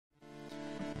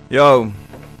Yo,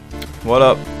 what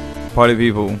up, party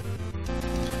people?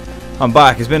 I'm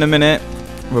back. It's been a minute.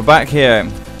 We're back here.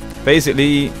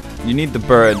 Basically, you need the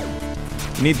bird.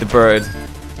 You need the bird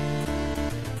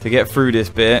to get through this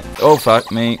bit. Oh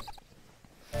fuck me.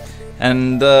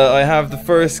 And I have the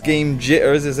first game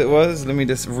jitters as it was. Let me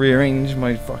just rearrange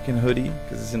my fucking hoodie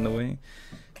because it's in the way.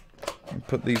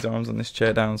 Put these arms on this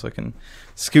chair down so I can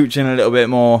scooch in a little bit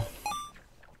more.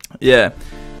 Yeah.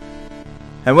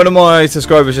 And one of my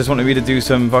subscribers just wanted me to do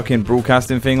some fucking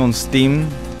broadcasting thing on Steam.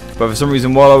 But for some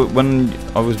reason, when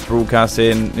I was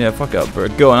broadcasting, yeah, fuck up,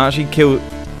 bird. Go on, actually kill.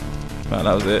 Well,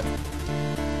 that was it.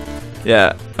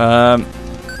 Yeah.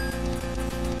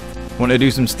 Wanted to do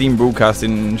some Steam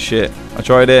broadcasting shit. I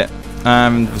tried it,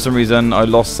 and for some reason, I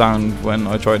lost sound when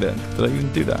I tried it. Did I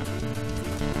even do that?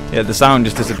 Yeah, the sound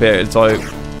just disappeared, so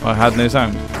I had no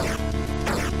sound.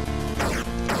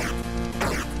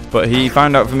 But he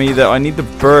found out for me that I need the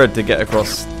bird to get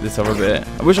across this other bit.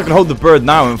 I wish I could hold the bird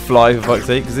now and fly, for fuck's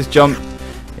sake, because this jump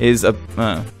is a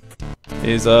I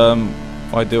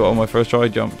do it on my first try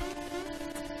jump.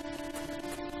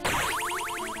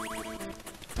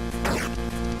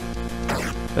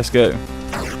 Let's go.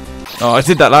 Oh, I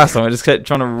did that last time. I just kept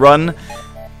trying to run.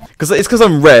 It's because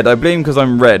I'm red. I blame because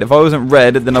I'm red. If I wasn't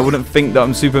red, then I wouldn't think that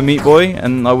I'm Super Meat Boy,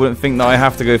 and I wouldn't think that I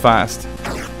have to go fast.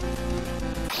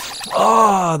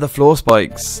 Ah, the floor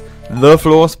spikes. The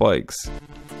floor spikes.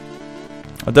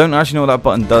 I don't actually know what that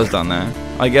button does down there.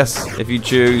 I guess if you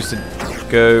choose to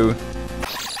go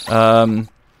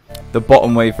the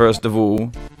bottom way first of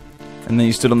all, and then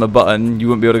you stood on the button, you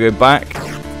wouldn't be able to go back,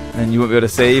 and you wouldn't be able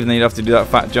to save, and then you'd have to do that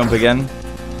fat jump again.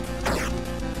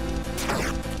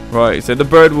 Right, so the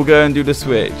bird will go and do the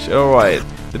switch. Alright.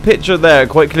 The picture there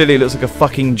quite clearly looks like a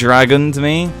fucking dragon to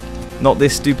me. Not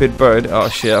this stupid bird. Oh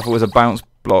shit, I thought it was a bounce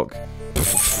block.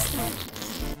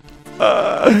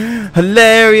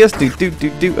 Hilarious.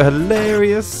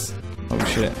 Hilarious. Oh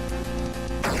shit.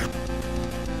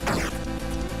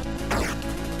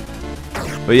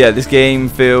 But yeah, this game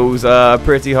feels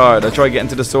pretty hard. I tried getting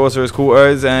to the sorcerer's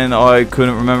quarters and I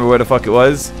couldn't remember where the fuck it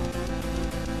was.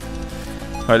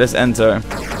 Alright, let's enter.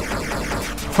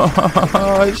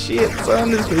 Oh shit,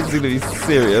 son, this is gonna be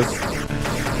serious.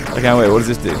 I can't wait. What does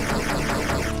this do?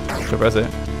 Should I press it?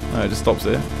 No, it just stops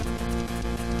it.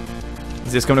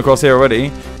 Is this coming across here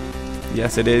already?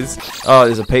 Yes, it is. Oh,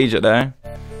 there's a page up there.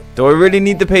 Do I really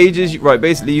need the pages? Right,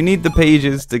 basically, you need the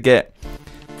pages to get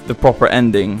the proper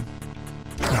ending.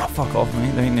 Oh, fuck off,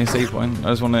 mate. There ain't no save point. I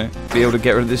just want to be able to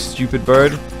get rid of this stupid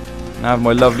bird and have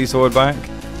my lovely sword back.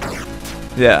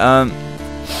 Yeah,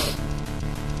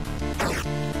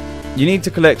 you need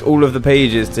to collect all of the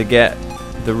pages to get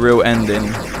the real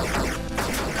ending,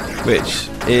 which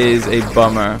is a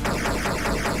bummer.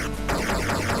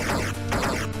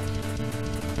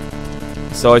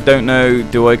 So I don't know,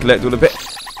 do I collect all the pages?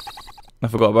 I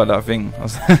forgot about that thing.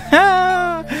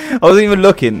 I wasn't even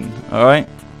looking, alright?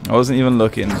 I wasn't even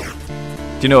looking.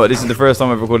 Do you know what? This is the first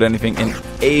time I've recorded anything in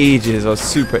ages. I was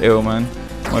super ill, man.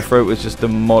 My throat was just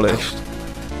demolished.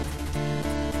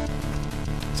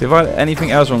 So if I had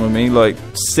anything else wrong with me, like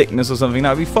sickness or something,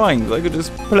 that would be fine. I could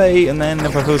just play, and then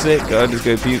if I feel sick, I'd just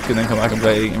go puke and then come back and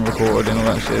play and record and all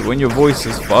that shit. When your voice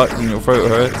is fucked and your throat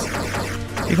hurts,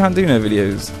 you can't do no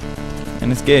videos.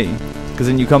 And it's gay. Because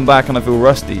then you come back and I feel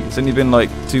rusty. It's only been like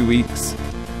 2 weeks.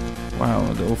 Wow,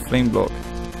 a little flame block.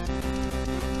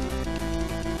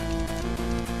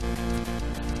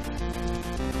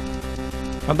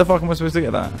 How the fuck am I supposed to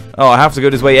get that? Oh, I have to go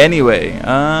this way anyway.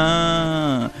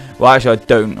 Ah. Well, actually, I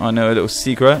don't. I know a little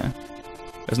secret.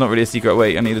 It's not really a secret.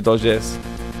 Wait, I need to dodge this.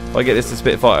 If I get this to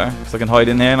spit fire, so I can hide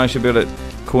in here, and I should be able to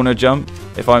corner jump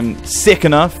if I'm sick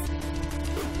enough.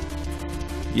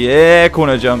 Yeah,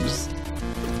 corner jumps.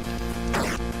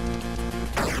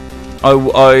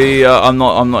 I'm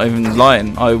not even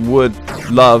lying. I would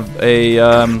love a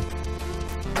I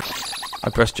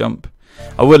press jump.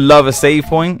 I would love a save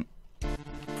point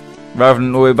rather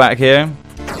than all the way back here.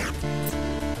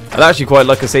 I'd actually quite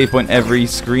like a save point every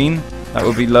screen. That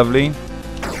would be lovely.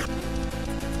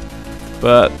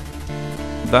 But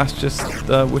that's just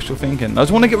wishful thinking. I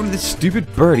just want to get rid of this stupid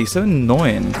bird. He's so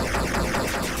annoying.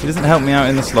 He doesn't help me out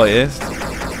in the slightest.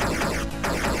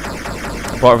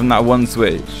 Apart from that one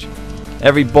switch.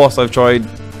 Every boss I've tried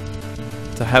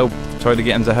to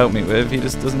get him to help me with, he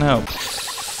just doesn't help.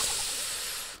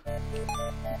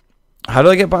 How did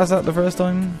I get past that the first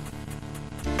time?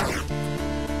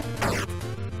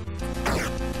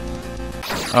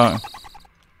 Oh.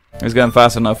 It was going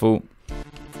faster than I thought.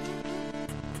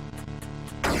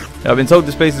 Yeah, I've been told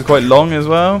this place is quite long as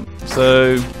well,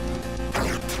 so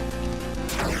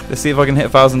let's see if I can hit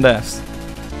 1,000 deaths.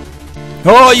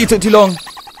 Oh, you took too long.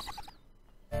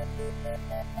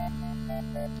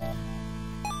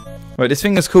 Right, this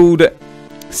thing is called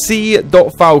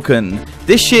C.Falcon.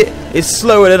 This shit is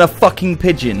slower than a fucking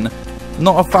pigeon.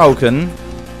 Not a falcon.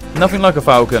 Nothing like a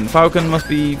falcon. Falcon must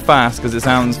be fast because it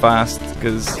sounds fast.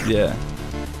 Because, yeah.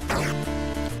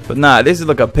 But nah, this is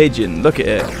like a pigeon. Look at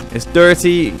it. It's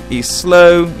dirty. He's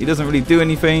slow. He doesn't really do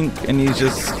anything. And he's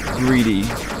just greedy.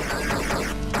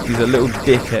 He's a little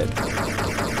dickhead.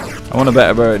 I want a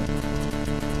better bird.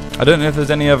 I don't know if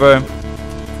there's any other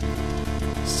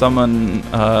summon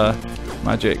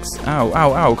magics. Ow,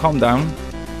 ow, ow. Calm down.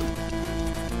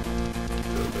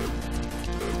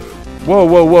 Whoa,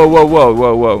 whoa, whoa, whoa, whoa,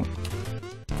 whoa, whoa.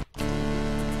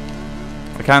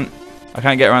 I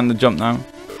can't get around the jump now.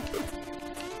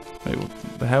 Wait,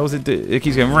 what the hell is it do? It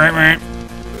keeps going.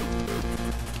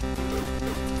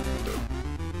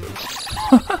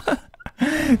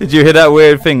 Did you hear that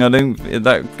weird thing?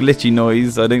 That glitchy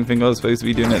noise. I don't think I was supposed to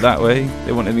be doing it that way.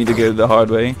 They wanted me to go the hard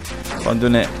way. But I'm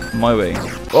doing it my way.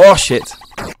 Oh shit!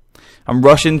 I'm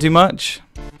rushing too much.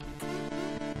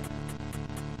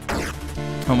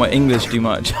 Oh, my English too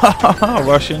much.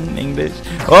 Russian, English.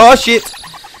 Oh shit!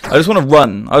 I just want to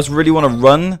run. I just really want to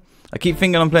run. I keep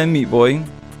thinking I'm playing Meat Boy.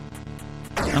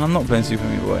 And I'm not playing Super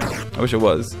Meat Boy. I wish I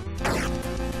was.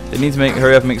 They need to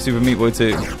hurry up and make Super Meat Boy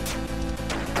 2.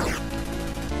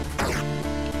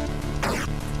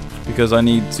 Because I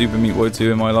need Super Meat Boy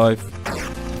 2 in my life.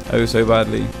 Oh, so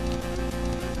badly.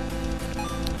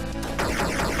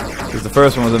 Because the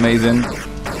first one was amazing.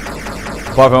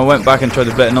 Apart from I went back and tried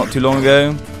to play it not too long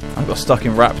ago. I got stuck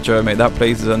in Rapture, mate. That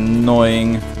place is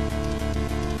annoying.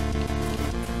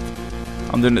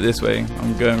 I'm doing it this way.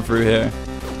 I'm going through here.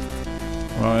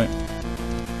 Right.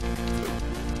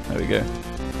 There we go.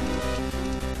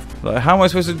 Like, how am I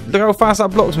supposed to... Look how fast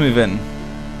that block's moving.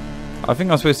 I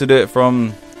think I'm supposed to do it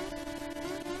from...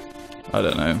 I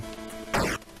don't know.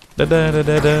 Da -da -da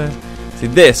 -da -da. See,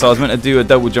 this, I was meant to do a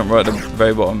double jump right at the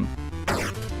very bottom.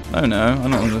 Oh no, I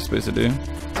know what I'm supposed to do.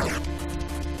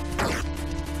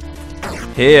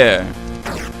 Here.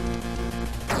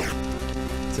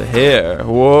 To here.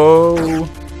 Whoa.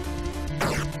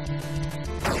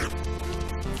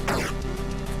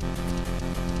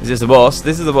 Is this the boss?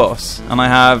 This is the boss. And I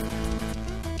have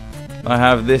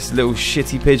this little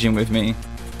shitty pigeon with me.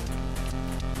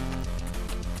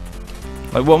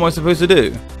 Like, what am I supposed to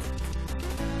do?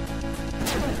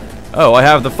 Oh, I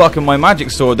have the fucking my magic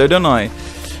sword though, don't I?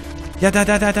 Yeah, da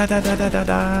da da da da da da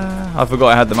da. I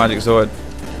forgot I had the magic sword.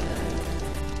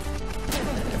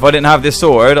 If I didn't have this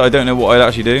sword, I don't know what I'd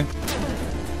actually do.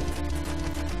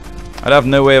 I'd have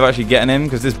no way of actually getting him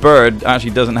because this bird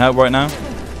actually doesn't help right now.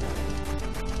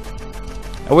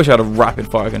 I wish I had a rapid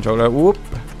fire controller. Whoop.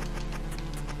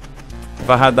 If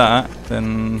I had that,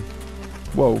 then...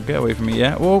 Whoa, get away from me,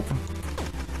 yeah? Whoop.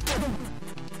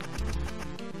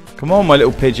 Come on, my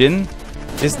little pigeon.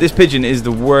 This pigeon is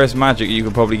the worst magic you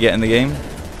could probably get in the game.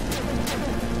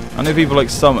 I know people like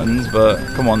summons, but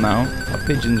come on now. That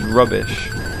pigeon's rubbish.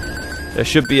 There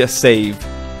should be a save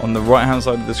on the right hand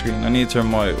side of the screen. I need to turn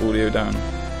my audio down.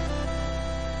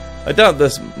 I doubt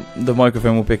the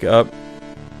microphone will pick it up.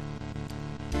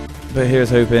 But here's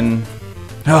hoping.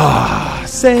 Ah,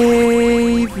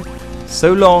 save!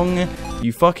 So long,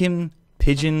 you fucking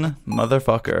pigeon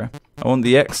motherfucker. I want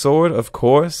the X sword, of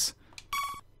course.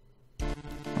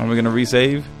 And we're gonna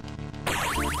resave.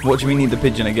 What do we need the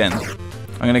pigeon again?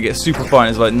 I'm gonna get super far and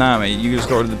it's like, nah mate, you just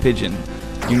got rid of the pigeon.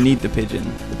 You need the pigeon.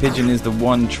 The pigeon is the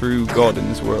one true god in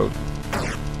this world.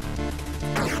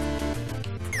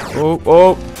 Oh,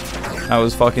 oh! That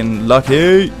was fucking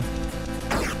lucky!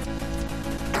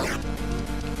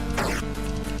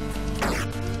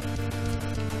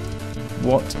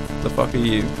 What the fuck are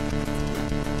you?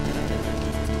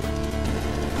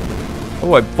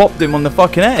 Oh, I bopped him on the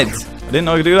fucking head. I didn't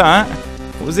know I could do that.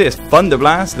 What was this? Thunder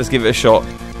Blast? Let's give it a shot.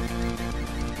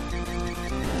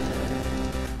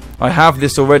 I have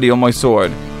this already on my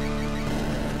sword.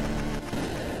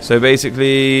 So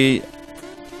basically...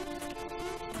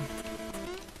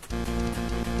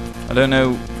 I don't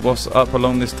know what's up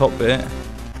along this top bit.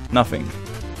 Nothing.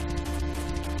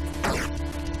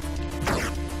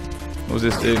 What does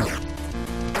this do?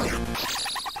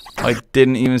 I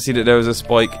didn't even see that there was a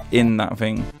spike in that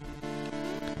thing.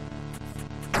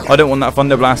 I don't want that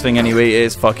Thunder Blast thing anyway, it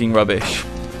is fucking rubbish.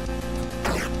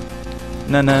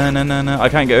 No, no, no, no, no. I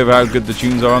can't get over how good the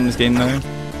tunes are on this game though.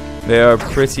 They are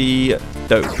pretty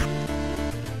dope.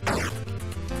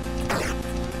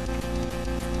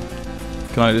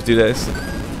 Can I just do this?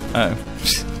 Oh.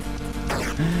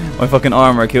 My fucking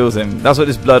armor kills him. That's what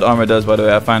this blood armor does, by the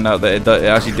way. I found out that it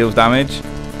actually deals damage.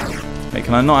 Wait,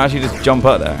 can I not actually just jump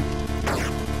up there?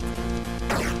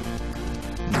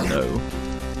 No.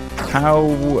 How?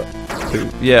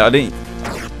 Yeah, I didn't.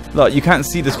 Look, you can't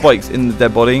see the spikes in the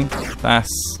dead body.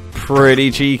 That's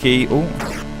pretty cheeky. Oh,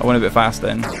 I went a bit fast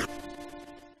then.